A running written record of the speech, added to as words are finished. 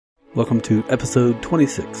Welcome to episode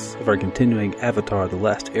 26 of our continuing Avatar The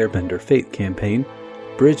Last Airbender Fate campaign,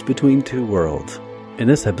 Bridge Between Two Worlds. In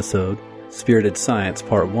this episode, Spirited Science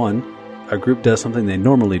Part 1, our group does something they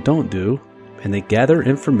normally don't do, and they gather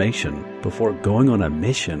information before going on a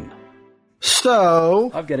mission. So,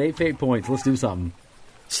 I've got 8 fate points. Let's do something.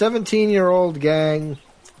 17-year-old gang,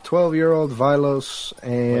 12-year-old Vilos,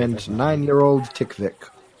 and 9-year-old Tikvik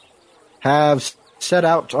have set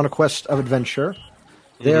out on a quest of adventure.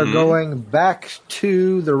 They are going back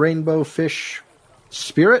to the Rainbow Fish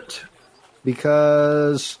Spirit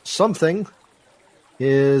because something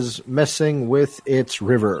is messing with its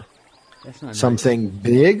river. That's not Something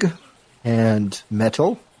big and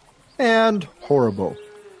metal and horrible.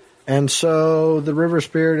 And so the river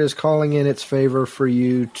spirit is calling in its favor for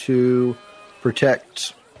you to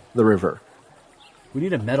protect the river. nice. We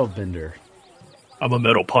need a metal bender. I'm a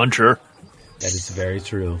metal puncher. That is very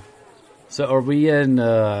true. So are we in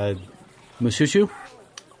Mushushu?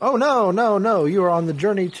 Oh, no. You are on the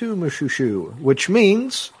journey to Mushushu, which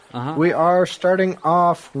means we are starting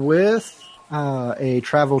off with a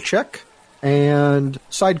travel check and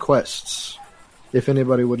side quests, if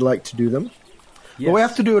anybody would like to do them. Yes. But we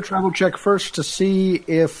have to do a travel check first to see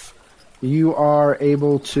if you are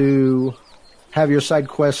able to have your side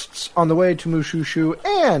quests on the way to Mushushu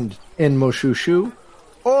and in Mushushu,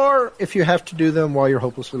 or if you have to do them while you're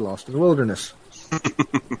hopelessly lost in the wilderness.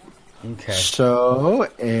 Okay. So,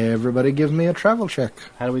 everybody give me a travel check.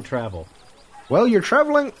 How do we travel? Well, you're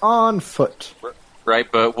traveling on foot. Right,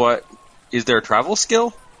 but what is there a travel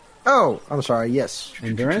skill? Oh, I'm sorry, yes.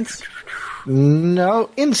 Endurance?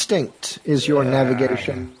 No, instinct is your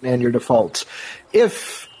navigation and your default.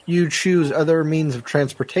 If you choose other means of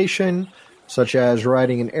transportation, such as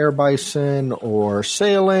riding an air bison or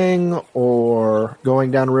sailing or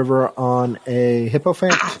going down a river on a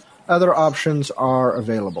hippophant, other options are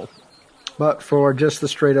available. But for just the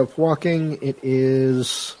straight up walking, it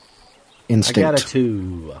is instinct. I got a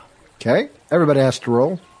 2. Okay, everybody has to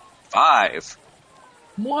roll. 5.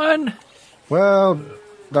 1. Well,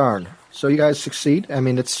 darn. So you guys succeed. I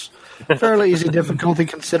mean, it's fairly easy difficulty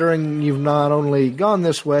considering you've not only gone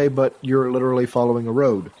this way, but you're literally following a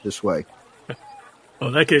road this way. Oh,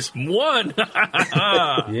 in that case, 1.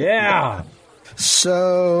 Yeah!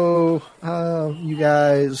 So, you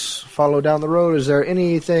guys follow down the road. Is there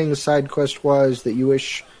anything side quest-wise that you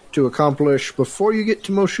wish to accomplish before you get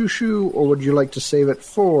to Mushushu, or would you like to save it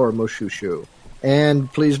for Mushushu?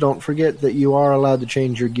 And please don't forget that you are allowed to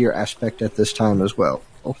change your gear aspect at this time as well.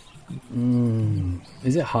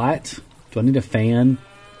 Is it hot? Do I need a fan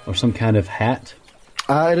or some kind of hat?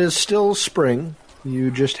 It is still spring.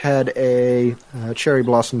 You just had a cherry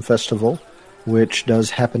blossom festival, which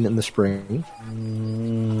does happen in the spring.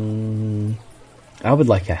 I would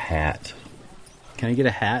like a hat. Can I get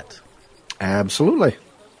a hat? Absolutely.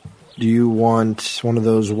 Do you want one of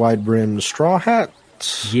those wide-brimmed straw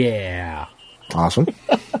hats? Yeah. Awesome.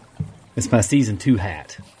 It's my Season 2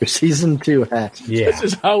 hat. Your Season 2 hat. Yeah. This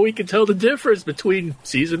is how we can tell the difference between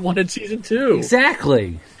Season 1 and Season 2.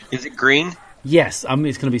 Exactly. Is it green? Yes, it's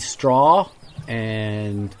going to be straw,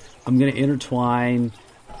 and I'm going to intertwine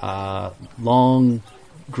long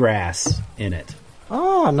grass in it.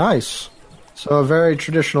 Oh, nice. So a very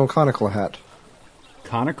traditional conical hat.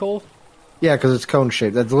 Conical? Yeah, because it's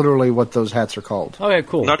cone-shaped. That's literally what those hats are called. Okay,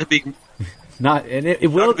 cool. Not to be. Not, and it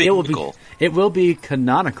Not will be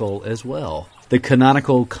canonical as well. The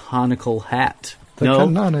canonical conical hat.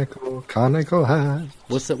 The canonical hat.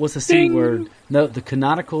 What's the C word? No, the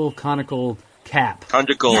canonical conical cap.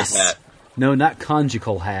 Conjugal Yes. hat. No, not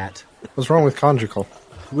conjugal hat. What's wrong with conjugal?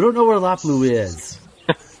 We don't know where Laplu is.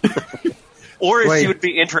 Or if Wait. you would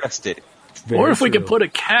be interested. Very Or if we true. could put a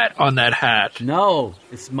cat on that hat. No,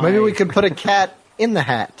 it's my. Maybe we could put a cat in the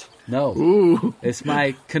hat. No, Ooh. it's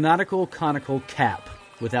my canonical conical cap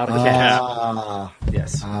without a Ah. cap.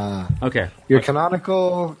 Yes. Okay. Your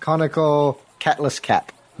canonical, conical, catless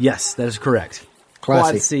cap. Yes, that is correct.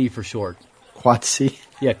 Classy. Quad C for short. Quad C.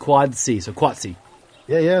 Yeah, Quad C. So Quad C.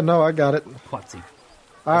 Yeah, no, I got it. Quad C.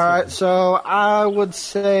 All right, so I would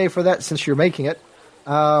say for that, since you're making it,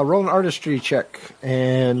 roll an artistry check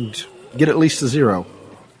and get at least a 0.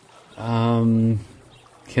 Can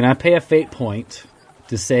I pay a fate point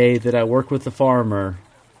to say that I work with the farmer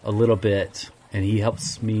a little bit and he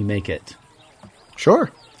helps me make it?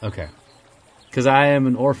 Sure. Okay. Because I am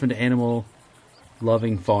an orphaned animal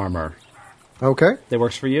loving farmer. Okay. That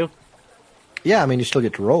works for you? Yeah, I mean, you still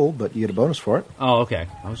get to roll, but you get a bonus for it. Oh, okay.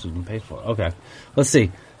 I was just going to pay for it. Okay. Let's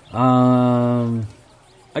see. I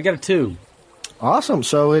got a 2. Awesome.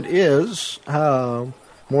 So it is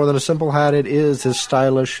more than a simple hat. It is as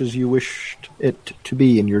stylish as you wished it to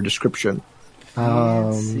be in your description.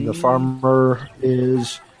 The farmer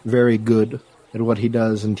is very good at what he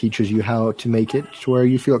does and teaches you how to make it to where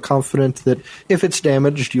you feel confident that if it's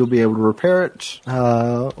damaged, you'll be able to repair it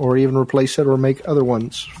or even replace it or make other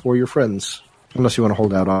ones for your friends, unless you want to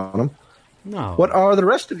hold out on them. No. What are the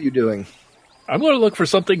rest of you doing? I'm going to look for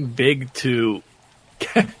something big to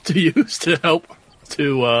use to help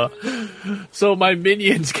so my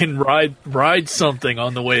minions can ride something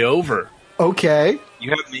on the way over. Okay.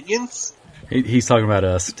 You have minions? He's talking about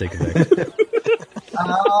us. Take it back.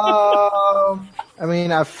 I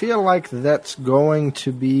mean, I feel like that's going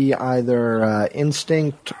to be either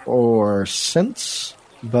instinct or sense,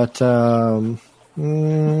 but Well,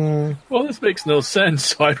 this makes no sense,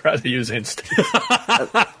 so I'd rather use instinct.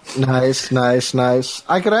 nice.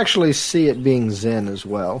 I could actually see it being Zen as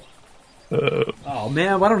well. Oh,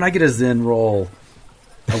 man, why don't I get a Zen roll?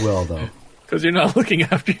 I will, though. Because you're not looking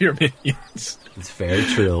after your minions. It's very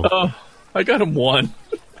true. I got him 1.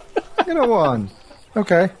 You know, 1.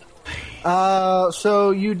 Okay.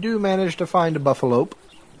 So you do manage to find a buffalope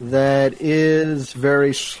that is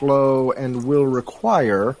very slow and will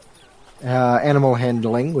require animal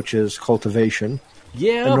handling, which is cultivation,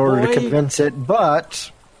 Yeah, in order boy. to convince it. But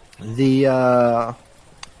the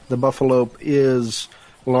buffalope is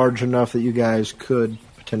large enough that you guys could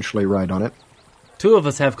potentially ride on it. 2 of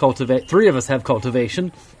us have cultivate. 3 of us have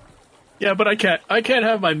cultivation. Yeah, but I can't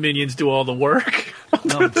have my minions do all the work. I'll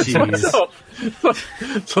do Oh, this jeez.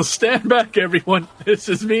 myself. So stand back, everyone. This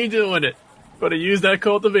is me doing it. Gonna use that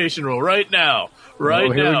cultivation roll right now. Right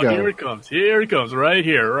Oh, here we now. go. Here it comes. Here it comes. Right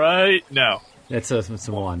here. Right now. It's a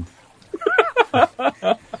 1.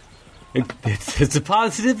 It's a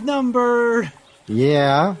positive number.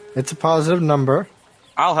 Yeah, it's a positive number.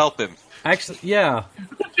 I'll help him. Actually, yeah.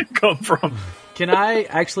 Where'd you come from? Can I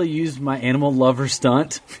actually use my animal lover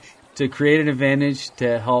stunt to create an advantage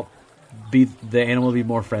to help the animal be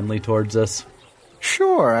more friendly towards us?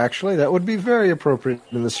 Sure, actually, that would be very appropriate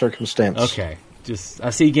in this circumstance. Okay. Just I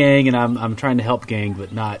see Gang, and I'm trying to help Gang,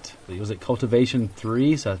 but not. Was it cultivation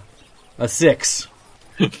 3? So a 6.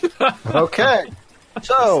 Okay.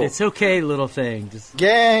 So, It's okay, little thing. Just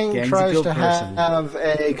Gang Gang's a tries good to person. have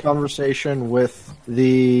a conversation with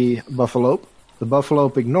the buffalope. The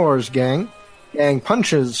buffalope ignores Gang. Gang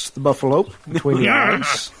punches the buffalope between the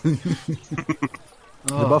eyes.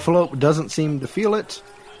 The buffalope doesn't seem to feel it.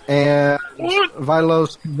 And What?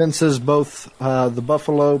 Vilos convinces both the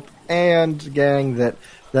buffalope and Gang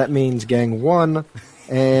that means Gang won.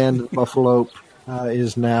 And the buffalope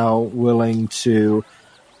is now willing to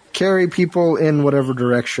carry people in whatever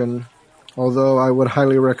direction, although I would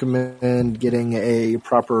highly recommend getting a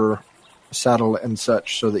proper saddle and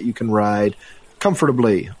such so that you can ride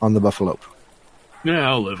comfortably on the buffalope. Yeah,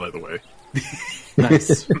 I'll live either way.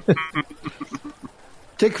 nice.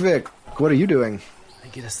 Tikvik, what are you doing? I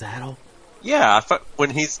get a saddle. Yeah, when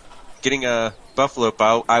he's getting a buffalo,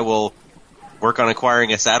 I will work on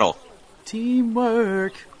acquiring a saddle.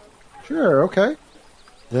 Teamwork. Sure, okay.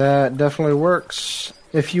 That definitely works.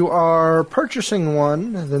 If you are purchasing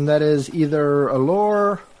one, then that is either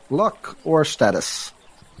allure, luck, or status.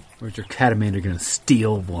 Where's your Catamander going to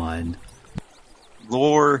steal one?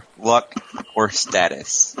 Lore, luck, or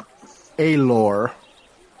status. Allure.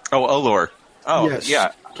 Oh, allure. Oh, Yes.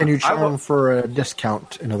 yeah. Can you I will- charm for a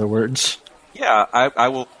discount, in other words? Yeah, I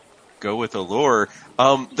will go with allure.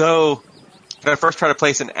 Though, when I first try to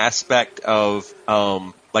place an aspect of,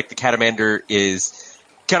 like the Catamander is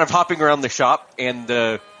kind of hopping around the shop, and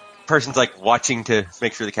the person's like watching to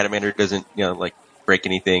make sure the Catamander doesn't, like break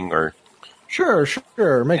anything or. Sure.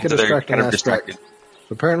 Make a So they're distracting kind of aspect. distracted.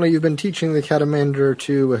 Apparently you've been teaching the Catamander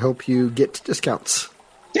to help you get discounts.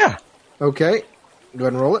 Yeah, Okay. Go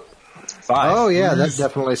ahead and roll it. 5. Oh, yeah, that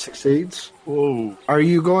definitely succeeds. Whoa. Are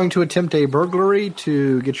you going to attempt a burglary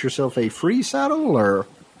to get yourself a free saddle, or?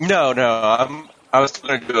 No. I was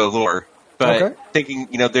going to do allure, but Okay. thinking,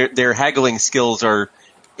 their haggling skills are.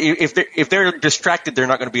 If they're distracted, they're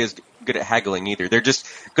not going to be as good at haggling either. They're just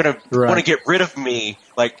going to Right. want to get rid of me.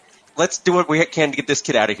 Like, let's do what we can to get this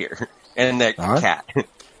kid out of here. And that All right. cat.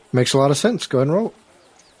 Makes a lot of sense. Go ahead and roll.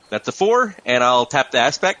 That's a 4, and I'll tap the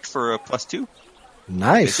aspect for a +2.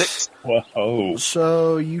 Nice. 6. Whoa.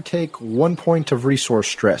 So you take 1 point of resource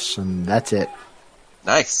stress, and that's it.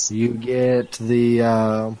 Nice. You get the,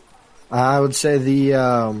 I would say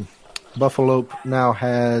the buffalope now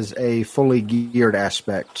has a fully geared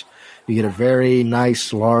aspect. You get a very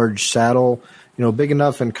nice large saddle, big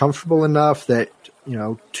enough and comfortable enough that,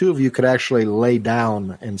 2 of you could actually lay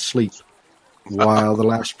down and sleep while the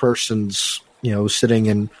last person's, sitting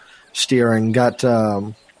in steering. Got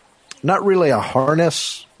not really a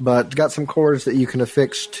harness, but got some cords that you can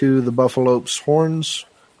affix to the buffalo's horns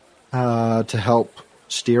to help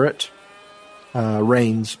steer it.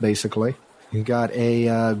 Reins, basically. You got a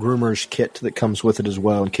groomer's kit that comes with it as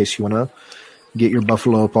well, in case you want to get your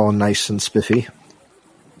buffalo up all nice and spiffy.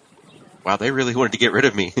 Wow, they really wanted to get rid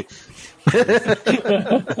of me.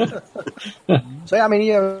 So, I mean,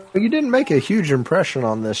 you didn't make a huge impression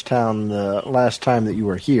on this town the last time that you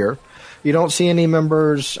were here. You don't see any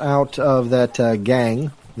members out of that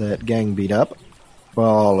gang beat up. Well,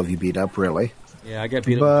 all of you beat up, really. Yeah, I got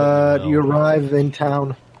beat up. But you arrive in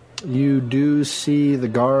town. You do see the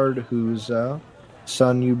guard whose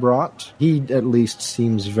son you brought. He at least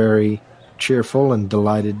seems very cheerful and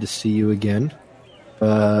delighted to see you again.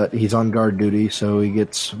 He's on guard duty, so he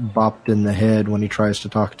gets bopped in the head when he tries to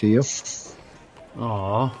talk to you.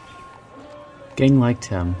 Aw. Gang liked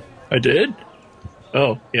him. I did?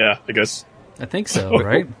 Oh, yeah, I guess. I think so,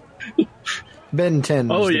 right? Ben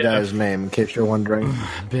 10 is the guy's name, in case you're wondering.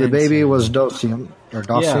 The baby 10. was Docian. Or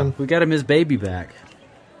Docian. Yeah, we got him his baby back.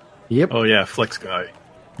 Yep. Oh, yeah, Flex Guy.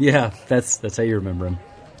 Yeah, that's how you remember him.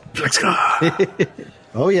 Flex Guy!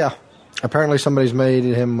 Oh, yeah. Apparently somebody's made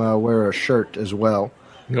him wear a shirt as well.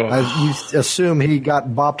 Oh. You assume he got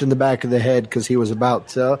bopped in the back of the head because he was about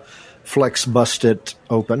to flex bust it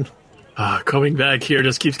open. Coming back here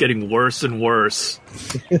just keeps getting worse and worse.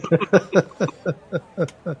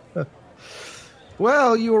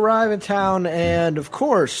 Well, you arrive in town, and of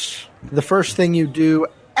course, the first thing you do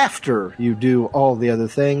after you do all the other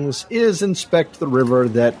things is inspect the river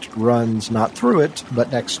that runs not through it,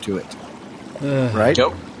 but next to it. Right?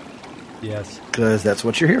 Nope. Yes. Because that's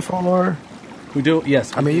what you're here for. We do,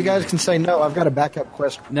 yes. I mean, you guys can say no. I've got a backup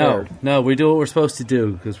quest prepared. No, we do what we're supposed to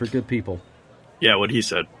do because we're good people. Yeah, what he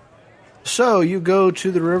said. So you go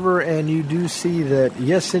to the river and you do see that,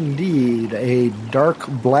 yes, indeed, a dark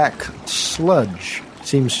black sludge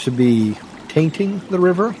seems to be tainting the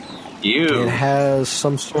river. Ew. It has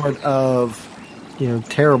some sort of,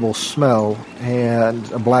 terrible smell, and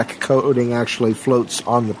a black coating actually floats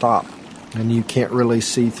on the top, and you can't really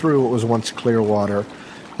see through what was once clear water.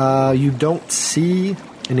 You don't see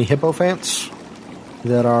any hippophants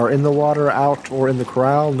that are in the water, out, or in the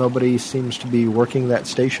corral. Nobody seems to be working that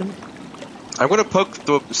station. I'm going to poke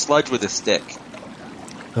the sludge with a stick.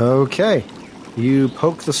 Okay. You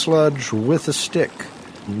poke the sludge with a stick.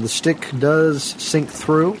 The stick does sink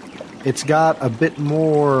through. It's got a bit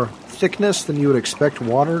more thickness than you would expect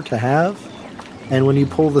water to have. And when you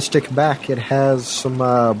pull the stick back, it has some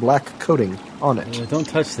black coating on it. Don't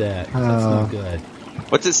touch that. That's not good.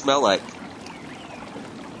 What's it smell like?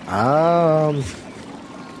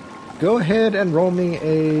 Go ahead and roll me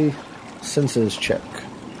a senses check.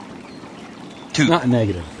 2. Not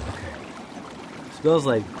negative. Okay. Smells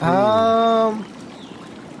like...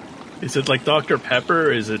 Is it like Dr. Pepper?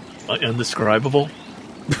 Is it indescribable?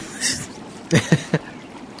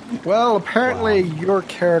 Well, apparently your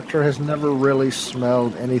character has never really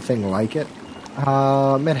smelled anything like it.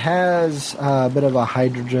 It has a bit of a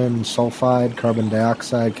hydrogen sulfide, carbon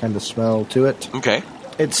dioxide kind of smell to it. Okay.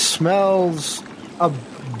 It smells a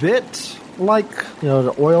bit like,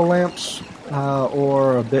 the oil lamps,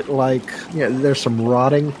 or a bit like, there's some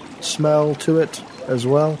rotting smell to it as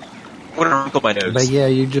well. I'm going to wrinkle my nose. But yeah,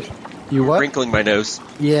 you what? Wrinkling my nose.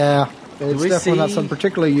 Yeah. It's we definitely not see- something,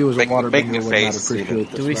 particularly you as a water making bender a would not face,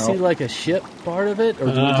 appreciate the Do we smell. see like a ship part of it? Or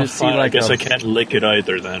do we just see Fine, like I guess a... I can't lick it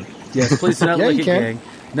either then. Yes, please do not Yeah, lick you it, can. gang.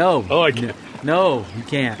 No. Oh, I can. No, you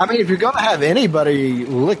can't. I mean, if you're going to have anybody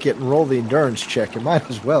lick it and roll the endurance check, it might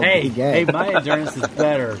as well Hey, be gang. my endurance is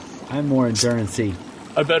better. I'm more endurance-y.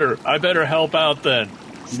 I better help out then.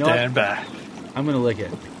 You know what? Stand back. I'm going to lick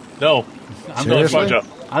it. No. I'm No, Seriously? Sponge up.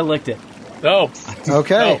 I licked it. No.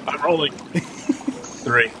 Okay. No, I'm rolling.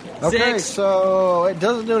 3. Okay, 6. so it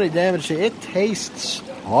doesn't do any damage to you. It tastes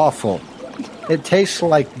awful. It tastes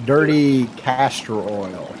like dirty castor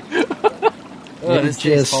oil. Oh, It this just-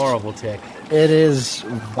 tastes horrible, Tick. It is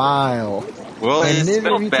vile. Well, And it neither of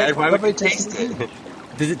smells you bad. take- Why would you nobody taste takes it?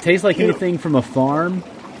 Does it taste like anything from a farm?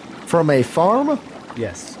 From a farm?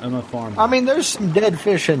 Yes, I'm a farmer. I mean, there's some dead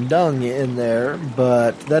fish and dung in there,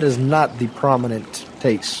 but that is not the prominent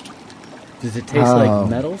taste. Does it taste Oh. like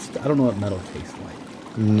metals? I don't know what metal tastes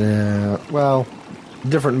like. No. Well,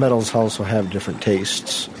 different metals also have different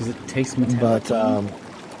tastes. Does it taste metallic? But,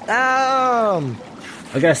 I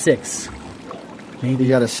got a 6. Maybe. you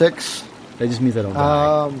got a 6? That just means I don't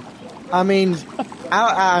die. I mean,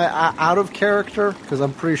 out of character, because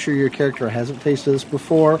I'm pretty sure your character hasn't tasted this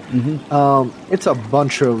before. It's a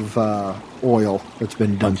bunch of oil that's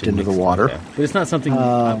been dumped into the water. Okay. But it's not something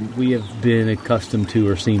we have been accustomed to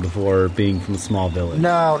or seen before, being from a small village.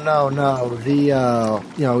 No.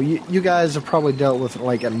 The you guys have probably dealt with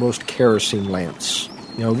like at most kerosene lamps.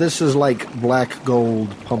 This is like black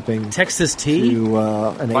gold pumping Texas tea? to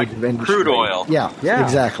an Like age of industry. crude oil. Yeah,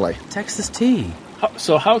 exactly. Texas tea.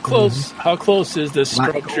 So how close? How close is this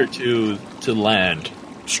structure to land?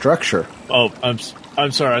 Structure. Oh,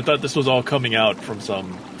 I'm sorry. I thought this was all coming out from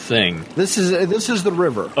some thing. This is the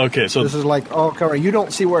river. Okay, so This is like all covering. You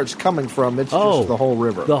don't see where it's coming from. It's just the whole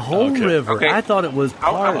river. The whole Okay. river. Okay. I thought it was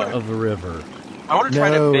part I- of a river. I want to try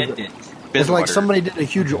No, to bend it. Bend It's like water. somebody did a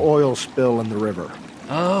huge oil spill in the river.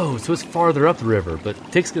 Oh, so it's farther up the river, but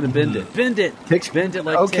Tick's going to bend it. Bend it. Tick's- Bend it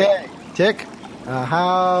like Okay, Tick.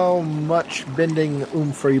 How much bending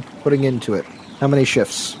oomph are you putting into it? How many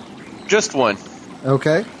shifts? Just one.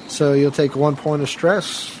 Okay, so you'll take 1 point of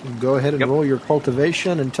stress. Go ahead and Yep. roll your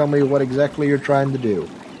cultivation and tell me what exactly you're trying to do.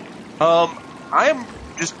 I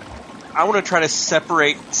want to try to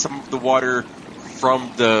separate some of the water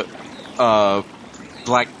from the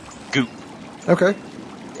black goop Okay,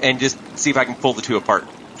 and just see if I can pull the two apart.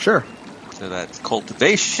 sure. So that's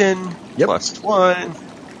cultivation Yep. plus 1.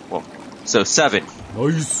 Well, so 7.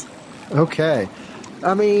 Nice. Okay.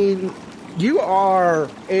 I mean, you are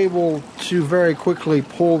able to very quickly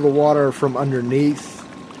pull the water from underneath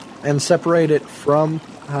and separate it from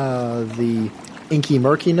the inky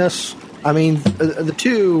murkiness. I mean, the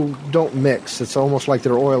two don't mix. It's almost like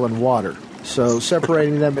they're oil and water. So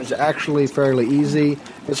separating them is actually fairly easy.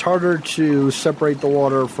 It's harder to separate the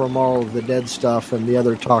water from all of the dead stuff and the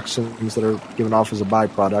other toxins that are given off as a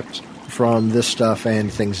byproduct from this stuff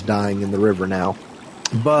and things dying in the river now.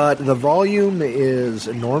 But the volume is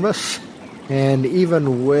enormous, and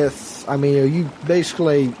even with, you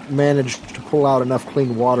basically managed to pull out enough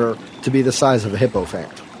clean water to be the size of a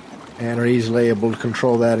hippofant, and are easily able to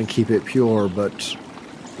control that and keep it pure. But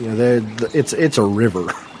it's a river.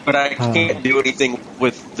 But I can't do anything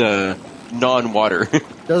with the non-water.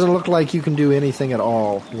 Doesn't look like you can do anything at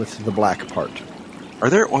all with the black part. Are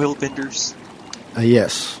there oil benders?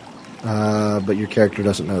 Yes, but your character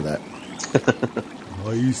doesn't know that.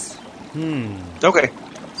 Nice. Okay.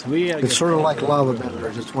 So we It's sort of like lava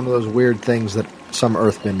benders. It's one of those weird things that some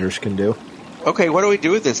earth benders can do. Okay, what do we do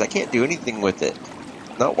with this? I can't do anything with it.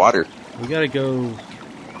 Not water. We got to go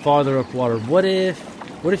farther up water. What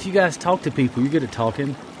if you guys talk to people? You're good at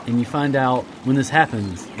talking, and you find out when this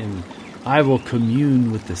happens, and I will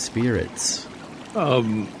commune with the spirits.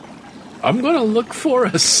 I'm going to look for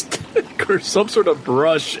a stick or some sort of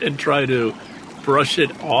brush and try to brush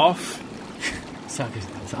it off. So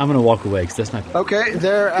I'm going to walk away because that's not. Okay,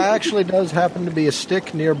 there actually does happen to be a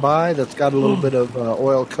stick nearby that's got a little bit of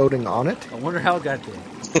oil coating on it. I wonder how it got there.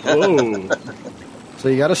 Whoa. So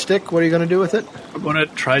you got a stick. What are you going to do with it? I'm going to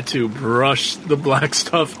try to brush the black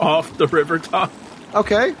stuff off the river top.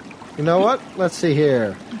 Okay, you know what? Let's see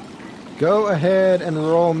here. Go ahead and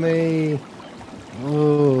roll me.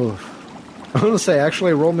 Oh, I'm going to say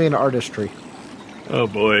actually roll me an artistry. Oh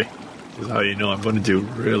boy. This is how you know I'm going to do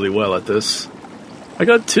really well at this. I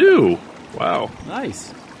got 2. Wow.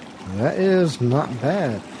 Nice. That is not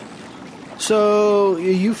bad. So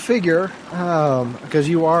you figure, because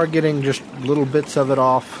you are getting just little bits of it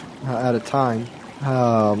off at a time,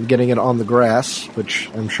 getting it on the grass, which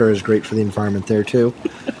I'm sure is great for the environment there too.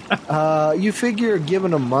 You figure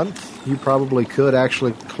given a month, you probably could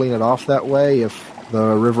actually clean it off that way if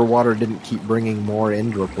the river water didn't keep bringing more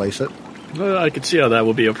in to replace it. I could see how that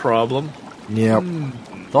would be a problem. Yep.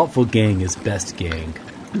 Thoughtful gang is best gang.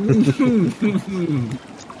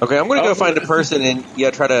 Okay, I'm going to go find a person and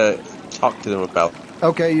try to talk to them about.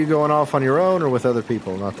 Okay, you going off on your own or with other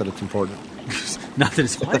people? Not that it's important. Not that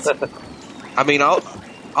it's fun. I mean,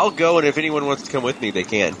 I'll go, and if anyone wants to come with me, they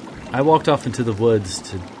can. I walked off into the woods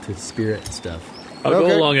to spirit stuff. I'll Okay.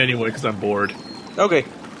 go along anyway because I'm bored. Okay.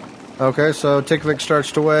 Okay, so Tikvik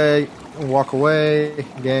starts to walk away.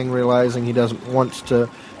 Gang, realizing he doesn't want to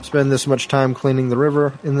spend this much time cleaning the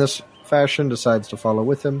river in this fashion, decides to follow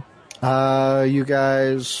with him. You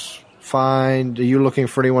guys find... Are you looking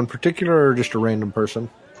for anyone particular or just a random person?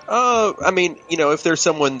 I mean, if there's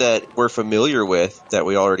someone that we're familiar with, that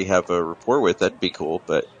we already have a rapport with, that'd be cool.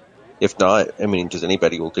 But if not, I mean, just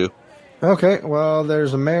anybody will do. Okay, well,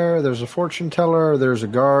 there's a mayor, there's a fortune teller, there's a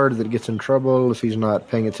guard that gets in trouble if he's not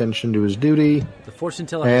paying attention to his duty. The fortune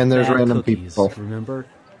teller And has there's bad random cookies, people. remember?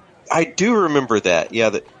 I do remember that.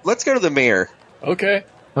 Yeah, let's go to the mayor. Okay.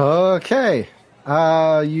 Okay,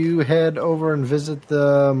 you head over and visit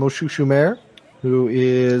the Moshushu mayor. who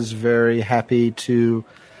is very happy to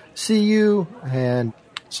see you and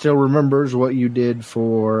still remembers what you did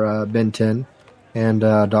for Benton and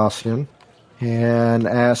Dawson, and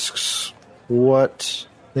asks what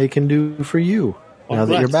they can do for you now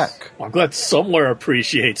that you're back. I'm glad somewhere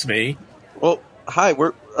appreciates me. Well, hi,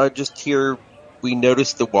 we're just here. We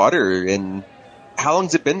noticed the water, and how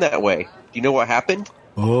long's it been that way? Do you know what happened?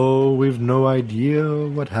 Oh, we've no idea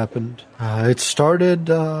what happened. It started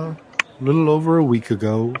a little over a week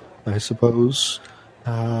ago, I suppose.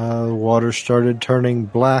 The water started turning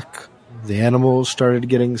black. The animals started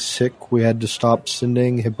getting sick. We had to stop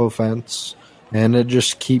sending hippofants. And it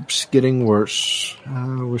just keeps getting worse.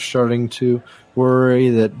 We're starting to worry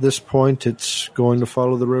that at this point it's going to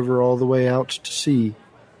follow the river all the way out to sea.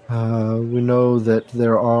 We know that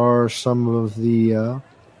there are some of the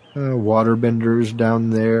waterbenders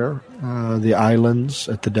down there, the islands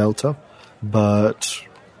at the delta, but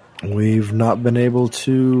we've not been able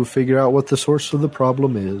to figure out what the source of the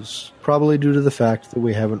problem is. Probably due to the fact that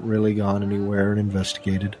we haven't really gone anywhere and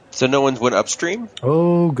investigated. So no one's went upstream?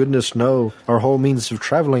 Oh, goodness, no. Our whole means of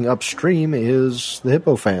traveling upstream is the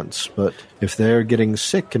hippofants, but if they're getting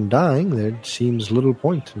sick and dying, there seems little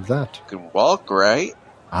point of that. You can walk, right?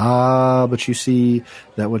 But you see,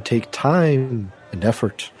 that would take time and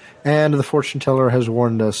effort. And the fortune teller has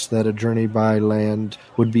warned us that a journey by land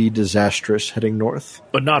would be disastrous heading north.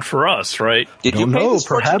 But not for us, right? Did you Don't pay know. this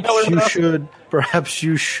fortune teller enough? Perhaps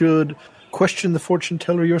you should question the fortune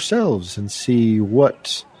teller yourselves and see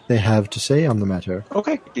what they have to say on the matter.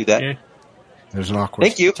 Okay, do that. Yeah. There's an awkward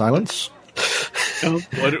Thank you. silence.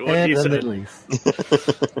 What do And you then they say? leave.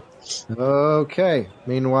 Okay.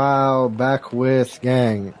 Meanwhile, back with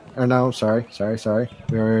gang. Or no, sorry.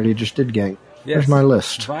 We already just did gang. Yes. Where's my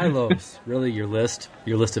list? Vilos. Really, your list?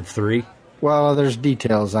 Your list of 3? Well, there's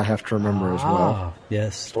details I have to remember as well.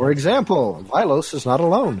 Yes. For example, Vilos is not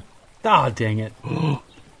alone. Ah, dang it.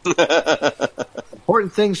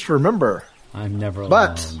 Important things to remember. I'm never alone.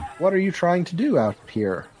 But what are you trying to do out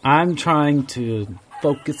here? I'm trying to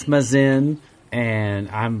focus my zen, and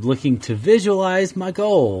I'm looking to visualize my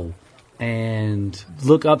goal and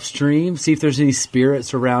look upstream, see if there's any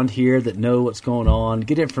spirits around here that know what's going on,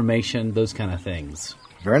 get information, those kind of things.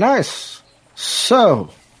 Very nice.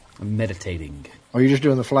 So, I'm meditating. are you just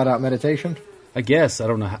doing the flat-out meditation? I guess. I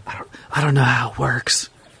don't know how it works.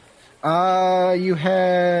 You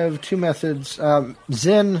have 2 methods.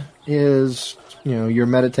 Zen is, your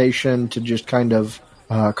meditation to just kind of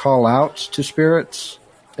call out to spirits.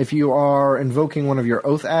 If you are invoking one of your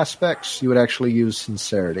oath aspects, you would actually use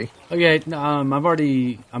sincerity. Okay,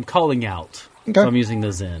 I'm calling out. Okay. So I'm using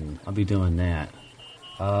the Zen. I'll be doing that.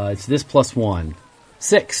 It's this +1.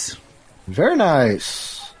 6. Very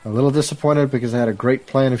nice. A little disappointed because I had a great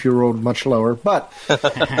plan if you rolled much lower, but...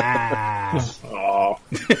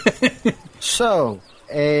 So,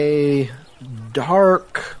 a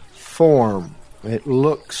dark form. It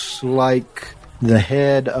looks like the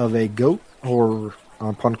head of a goat, or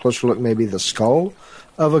upon closer look, maybe the skull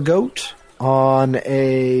of a goat, on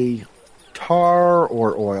a tar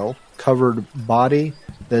or oil covered body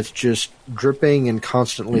that's just dripping and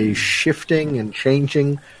constantly shifting and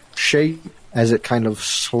changing shape as it kind of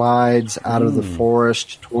slides out of the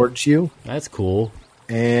forest towards you. That's cool.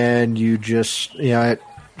 And you just, it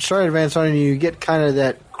started advancing on you. You get kind of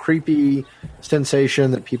that creepy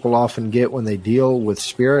sensation that people often get when they deal with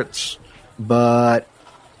spirits, but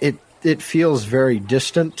it feels very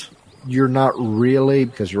distant. You're not really,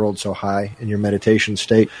 because you're rolled so high in your meditation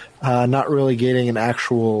state, not really getting an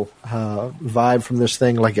actual vibe from this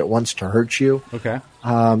thing like it wants to hurt you. Okay.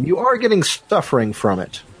 You are getting suffering from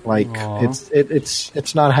it. Like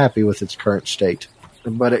it's not happy with its current state,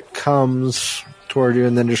 but it comes toward you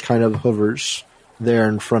and then just kind of hovers there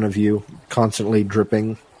in front of you, constantly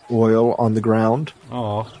dripping oil on the ground.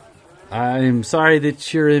 Oh, I'm sorry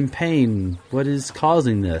that you're in pain. What is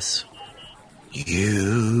causing this?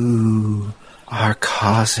 You are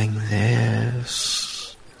causing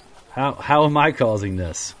this. How am I causing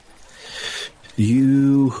this?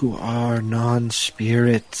 You who are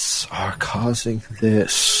non-spirits are causing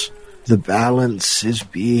this. The balance is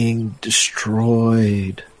being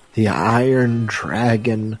destroyed. The Iron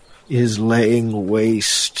Dragon is laying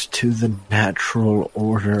waste to the natural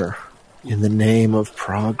order in the name of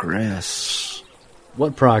progress.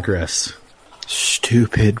 What progress?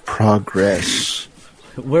 Stupid progress.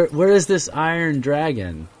 Where is this Iron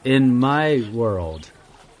Dragon in my world?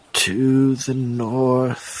 To the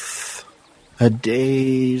north. A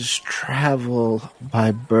day's travel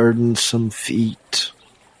by burdensome feet.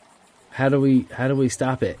 How do we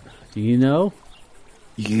stop it? Do you know?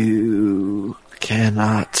 You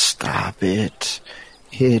cannot stop stop it.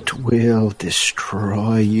 It will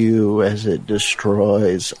destroy you as it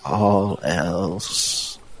destroys all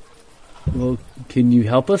else. Well, can you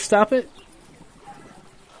help us stop it?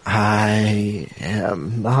 I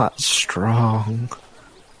am not strong.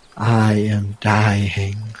 I am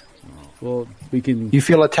dying. Well, we can... You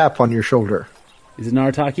feel a tap on your shoulder. Is it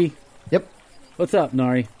Narataki? Yep. What's up,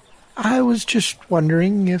 Nari? I was just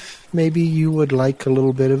wondering if maybe you would like a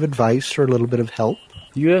little bit of advice or a little bit of help.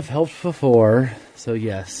 You have helped before, so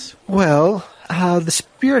yes. Well, the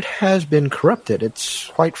spirit has been corrupted. It's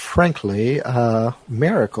quite frankly a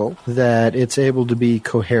miracle that it's able to be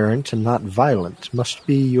coherent and not violent. Must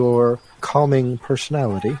be your calming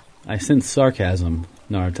personality. I sense sarcasm,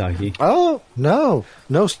 Narataki. Oh, no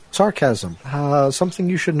sarcasm. Something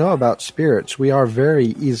you should know about spirits. We are very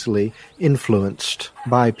easily influenced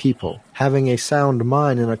by people. Having a sound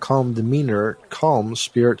mind and a calm demeanor calms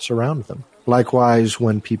spirits around them. Likewise,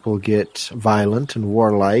 when people get violent and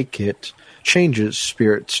warlike, it changes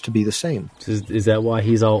spirits to be the same. Is that why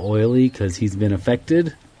he's all oily? Because he's been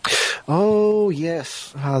affected? Oh,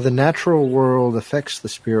 yes. The natural world affects the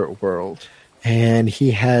spirit world, and he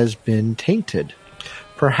has been tainted.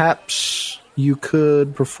 Perhaps you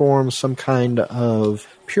could perform some kind of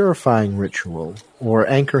purifying ritual or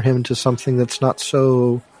anchor him to something that's not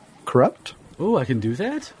so corrupt. Oh, I can do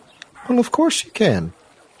that? Well, of course you can.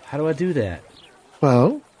 How do I do that?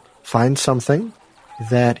 Well, find something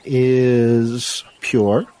that is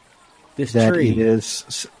pure. This that tree.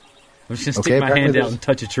 Is... I'm just going to stick my hand out and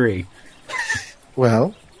touch a tree.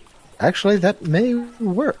 Well, actually, that may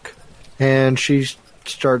work. And she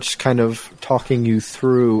starts kind of talking you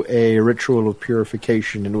through a ritual of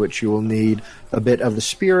purification in which you will need a bit of the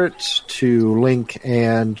spirit to link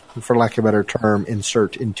and, for lack of a better term,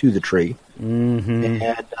 insert into the tree. Mm-hmm.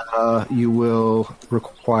 And you will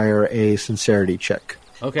require a sincerity check.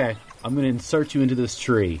 Okay, I'm going to insert you into this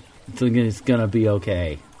tree. It's going to be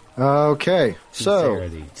okay. Okay,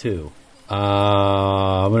 Sincerity, 2.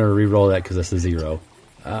 I'm going to re-roll that because that's a 0.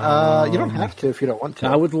 You don't have to if you don't want to.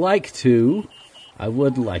 I would like to.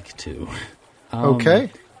 Okay.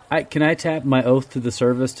 Can I tap my oath to the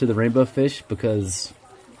service to the rainbow fish? Because,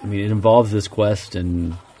 I mean, it involves this quest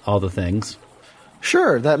and all the things.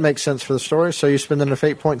 Sure, that makes sense for the story. So you spend a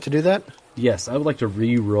fate point to do that? Yes, I would like to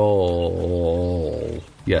re-roll.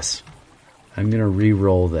 Yes. I'm going to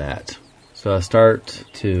re-roll that. So I start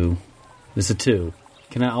 2. This is a 2.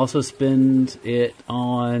 Can I also spend it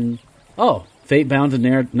on... Oh, fate bound to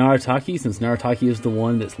Narataki, since Narataki is the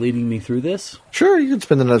one that's leading me through this? Sure, you can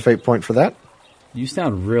spend another fate point for that. You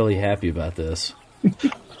sound really happy about this.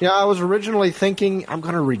 Yeah, I was originally thinking I'm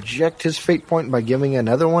going to reject his fate point by giving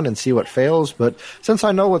another one and see what fails, but since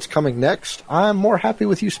I know what's coming next, I'm more happy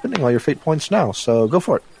with you spending all your fate points now, so go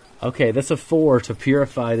for it. Okay, that's a 4 to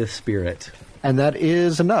purify the spirit. And that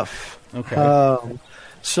is enough. Okay.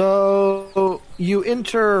 So you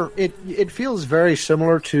enter, it feels very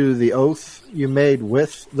similar to the oath you made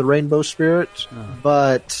with the rainbow spirit,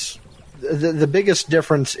 but the biggest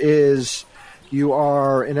difference is you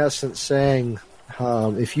are, in essence, saying,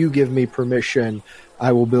 if you give me permission,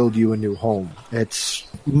 I will build you a new home. It's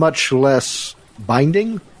much less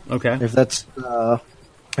binding. Okay.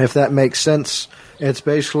 If that makes sense. It's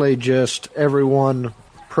basically just everyone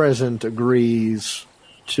present agrees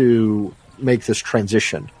to make this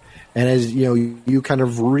transition. And as you know, you kind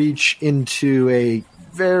of reach into a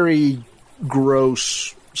very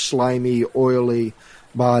gross, slimy, oily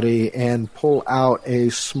body and pull out a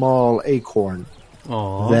small acorn.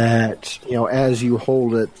 Aww. That, as you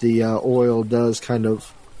hold it, the oil does kind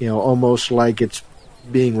of, almost like it's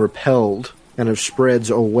being repelled, kind of spreads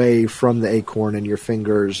away from the acorn in your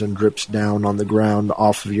fingers and drips down on the ground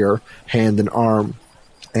off of your hand and arm.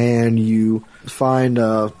 And you find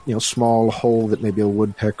a small hole that maybe a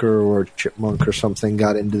woodpecker or a chipmunk or something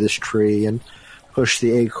got into this tree, and push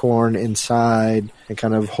the acorn inside and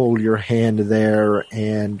kind of hold your hand there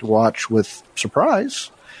and watch with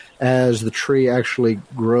surprise as the tree actually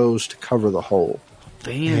grows to cover the hole.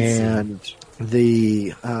 Fancy. And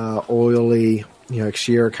the oily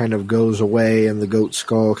exterior kind of goes away, and the goat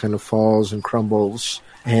skull kind of falls and crumbles.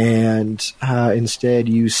 And instead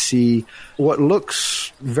you see what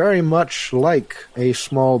looks very much like a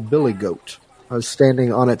small billy goat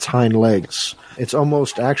standing on its hind legs. It's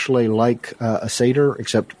almost actually like a satyr,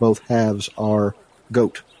 except both halves are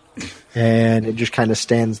goat. And it just kind of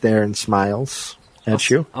stands there and smiles at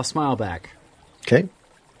you. I'll smile back. Okay.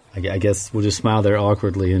 I guess we'll just smile there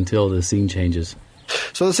awkwardly until the scene changes.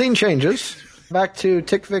 So the scene changes. Back to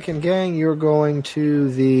Tikvik and gang. You're going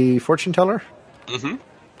to the fortune teller? Mm-hmm.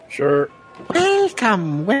 Sure.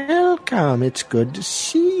 Welcome welcome. It's good to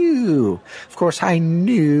see you. Of course, I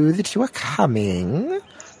knew that you were coming,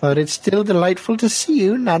 but it's still delightful to see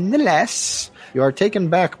you nonetheless. You are taken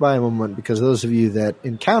back by a moment because those of you that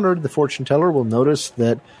encountered the fortune teller will notice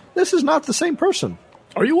that this is not the same person.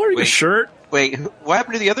 Are you wearing a shirt? Wait, what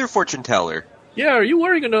happened to the other fortune teller? Yeah, are you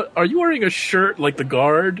wearing a shirt like the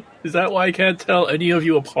guard? Is that why I can't tell any of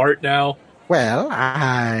you apart now? Well,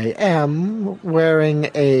 I am wearing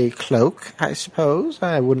a cloak, I suppose.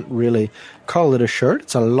 I wouldn't really call it a shirt.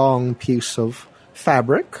 It's a long piece of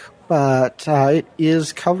fabric, but it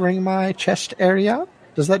is covering my chest area.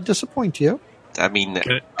 Does that disappoint you? I mean,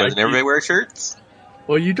 doesn't everybody wear shirts?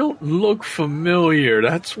 Well, you don't look familiar.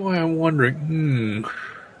 That's why I'm wondering.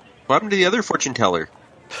 What happened to the other fortune teller?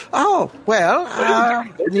 Oh, well,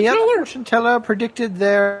 the other fortune teller predicted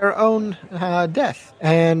their own death,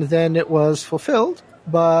 and then it was fulfilled.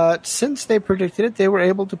 But since they predicted it, they were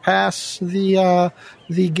able to pass the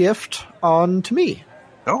gift on to me.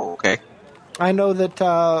 Oh, okay. I know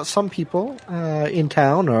that some people in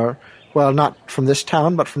town are, well, not from this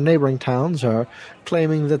town, but from neighboring towns, are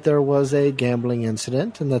claiming that there was a gambling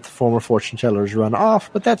incident and that the former fortune tellers run off,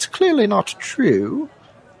 but that's clearly not true.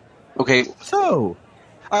 Okay. So,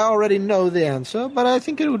 I already know the answer, but I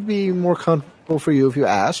think it would be more comfortable for you if you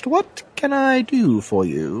asked, what can I do for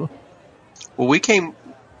you? Well,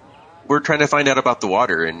 we're trying to find out about the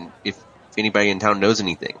water and if anybody in town knows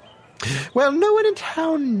anything. Well, no one in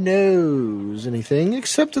town knows anything,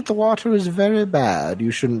 except that the water is very bad. You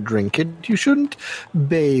shouldn't drink it, you shouldn't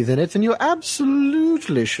bathe in it, and you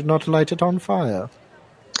absolutely should not light it on fire.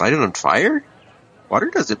 Light it on fire? Water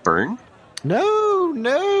doesn't burn.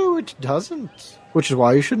 No, it doesn't. Which is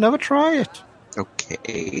why you should never try it.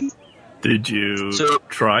 Okay. Did you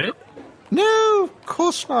try it? No, of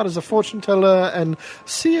course not. As a fortune teller and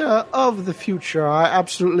seer of the future, I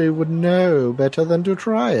absolutely would know better than to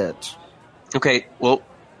try it. Okay, well,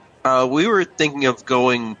 we were thinking of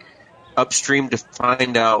going upstream to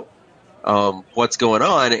find out what's going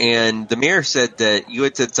on, and the mayor said that you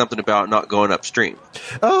had said something about not going upstream.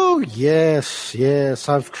 Oh, yes.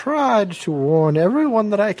 I've tried to warn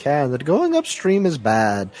everyone that I can that going upstream is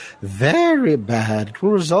bad. Very bad. It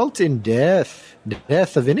will result in death.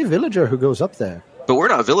 Death of any villager who goes up there. But we're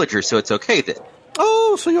not villagers, so it's okay then.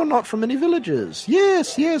 Oh, so you're not from any villages.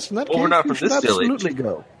 Yes. In that case, we're not you from should this village. absolutely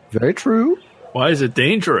go. Very true. Why is it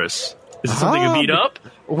dangerous? Is it something to beat up?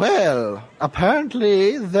 Well,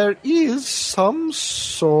 apparently there is some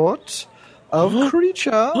sort of creature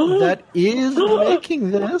that is making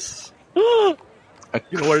this. A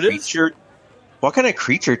You know what it is? creature? What kind of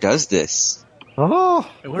creature does this? Oh,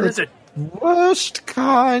 Where is it? worst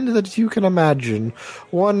kind that you can imagine.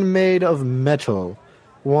 One made of metal.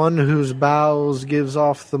 One whose bowels gives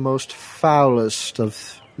off the most foulest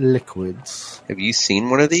of liquids. Have you seen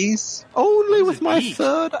one of these? Only with my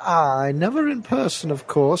third eye. Never in person, of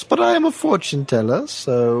course, but I am a fortune teller,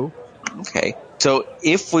 so... Okay. So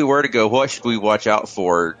if we were to go, what should we watch out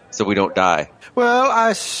for so we don't die? Well,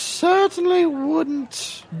 I certainly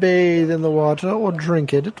wouldn't bathe in the water or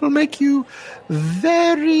drink it. It will make you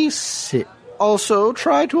very sick. Also,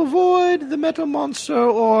 try to avoid the metal monster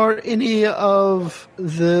or any of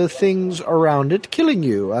the things around it killing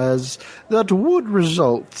you, as that would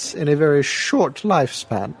result in a very short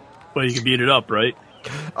lifespan. Well, you can beat it up, right?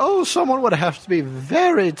 Oh, someone would have to be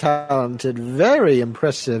very talented, very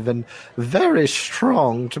impressive, and very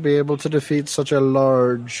strong to be able to defeat such a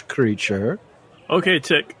large creature. Okay,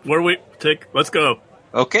 Tick. Tick, let's go.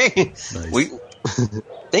 Okay. Nice.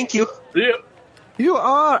 Thank you. See ya. You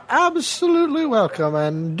are absolutely welcome,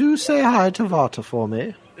 and do say hi to Vata for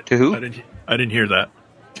me. To who? I didn't hear that.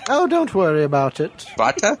 Oh, don't worry about it.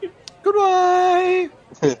 Vata? Goodbye!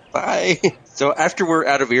 Bye. So after we're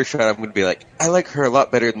out of earshot, I'm going to be like, I like her a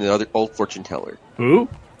lot better than the other old fortune teller. Who?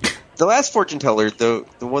 The last fortune teller, the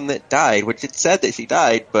one that died, which it's sad that she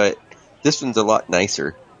died, but this one's a lot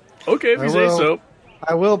nicer. Okay, if you say so.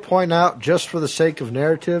 I will point out, just for the sake of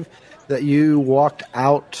narrative, that you walked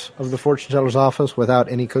out of the fortune teller's office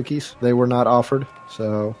without any cookies. They were not offered,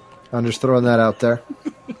 so I'm just throwing that out there.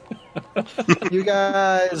 You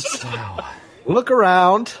guys look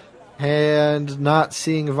around, and not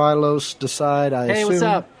seeing Vilos decide, I Hey, assume, what's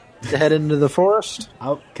up? to head into the forest.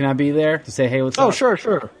 Oh, can I be there to say, hey, what's up? Oh,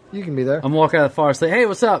 sure. You can be there. I'm walking out of the forest, say, hey,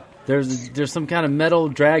 what's up? There's some kind of metal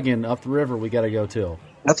dragon up the river we got to go to.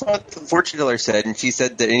 That's what the fortune teller said, and she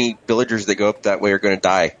said that any villagers that go up that way are going to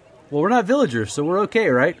die. Well, we're not villagers, so we're okay,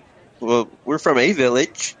 right? Well, we're from a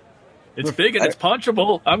village. It's big and it's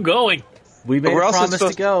punchable. I'm going. We made we're a also promise to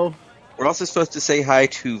supposed- go. We're also supposed to say hi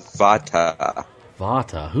to Vata.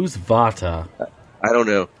 Vata. Who's Vata? I don't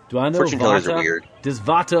know. Do I know Fortune tellers Vata? are weird. Does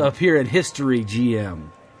Vata appear in history, GM?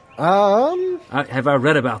 Have I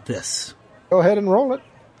read about this? Go ahead and roll it.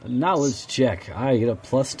 A knowledge check. I get a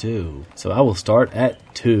 +2. So I will start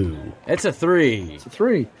at 2. It's a 3. It's a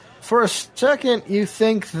 3. For a second, you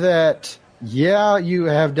think that, yeah, you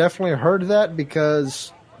have definitely heard that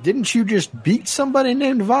because didn't you just beat somebody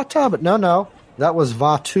named Vata? But no, that was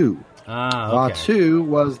Vatu. Ah, okay. Vatu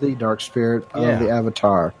was the dark spirit of the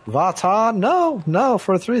Avatar. Vata, no,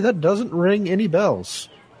 for a 3, that doesn't ring any bells.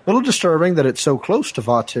 A little disturbing that it's so close to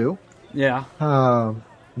Vatu. Yeah.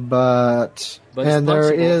 But and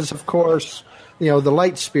there is, of course, the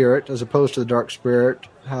light spirit as opposed to the dark spirit,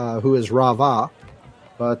 who is Rava.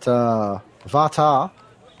 But Vata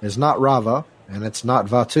is not Rava, and it's not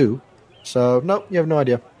Vatu. So, nope, you have no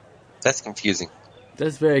idea. That's confusing.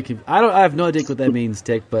 That's very confusing. I have no idea what that means,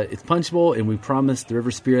 Tick, but it's punchable, and we promised the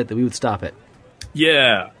river spirit that we would stop it.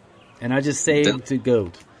 Yeah. And I just saved the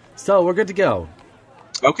goat. So, we're good to go.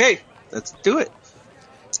 Okay, let's do it.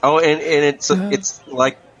 Oh, and it's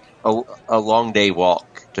like a long day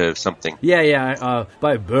walk to something. Yeah.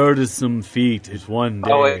 By burdensome feet, it's one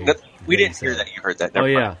day. Oh, we didn't hear that. You heard that.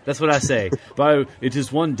 Never mind. That's what I say. It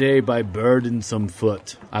is one day by burdensome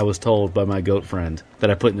foot. I was told by my goat friend that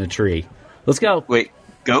I put in a tree. Let's go. Wait,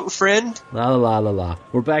 goat friend? La la la la la.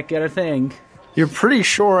 We're back at our thing. You're pretty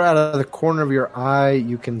sure out of the corner of your eye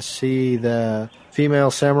you can see the female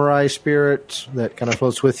samurai spirit that kind of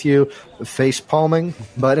floats with you, face palming.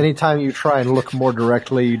 But anytime you try and look more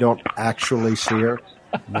directly, you don't actually see her.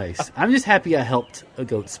 Nice. I'm just happy I helped a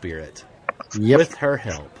goat spirit. Yep. With her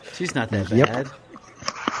help. She's not that Yep. bad.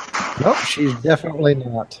 Nope, she's definitely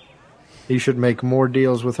not. You should make more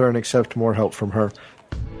deals with her and accept more help from her.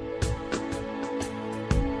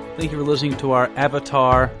 Thank you for listening to our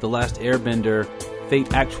Avatar: The Last Airbender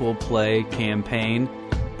Fate Actual Play campaign,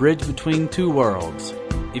 Bridge Between Two Worlds.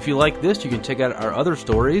 If you like this, you can check out our other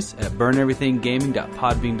stories at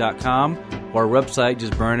burneverythinggaming.podbean.com or our website,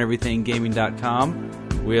 just burneverythinggaming.com.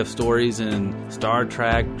 We have stories in Star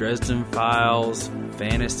Trek, Dresden Files,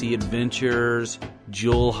 fantasy adventures,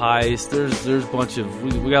 jewel heist. There's a bunch of...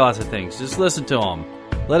 We got lots of things. Just listen to them.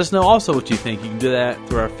 Let us know also what you think. You can do that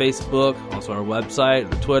through our Facebook, also our website,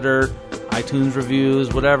 our Twitter, iTunes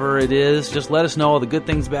reviews, whatever it is. Just let us know all the good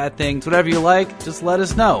things, bad things, whatever you like. Just let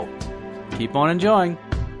us know. Keep on enjoying.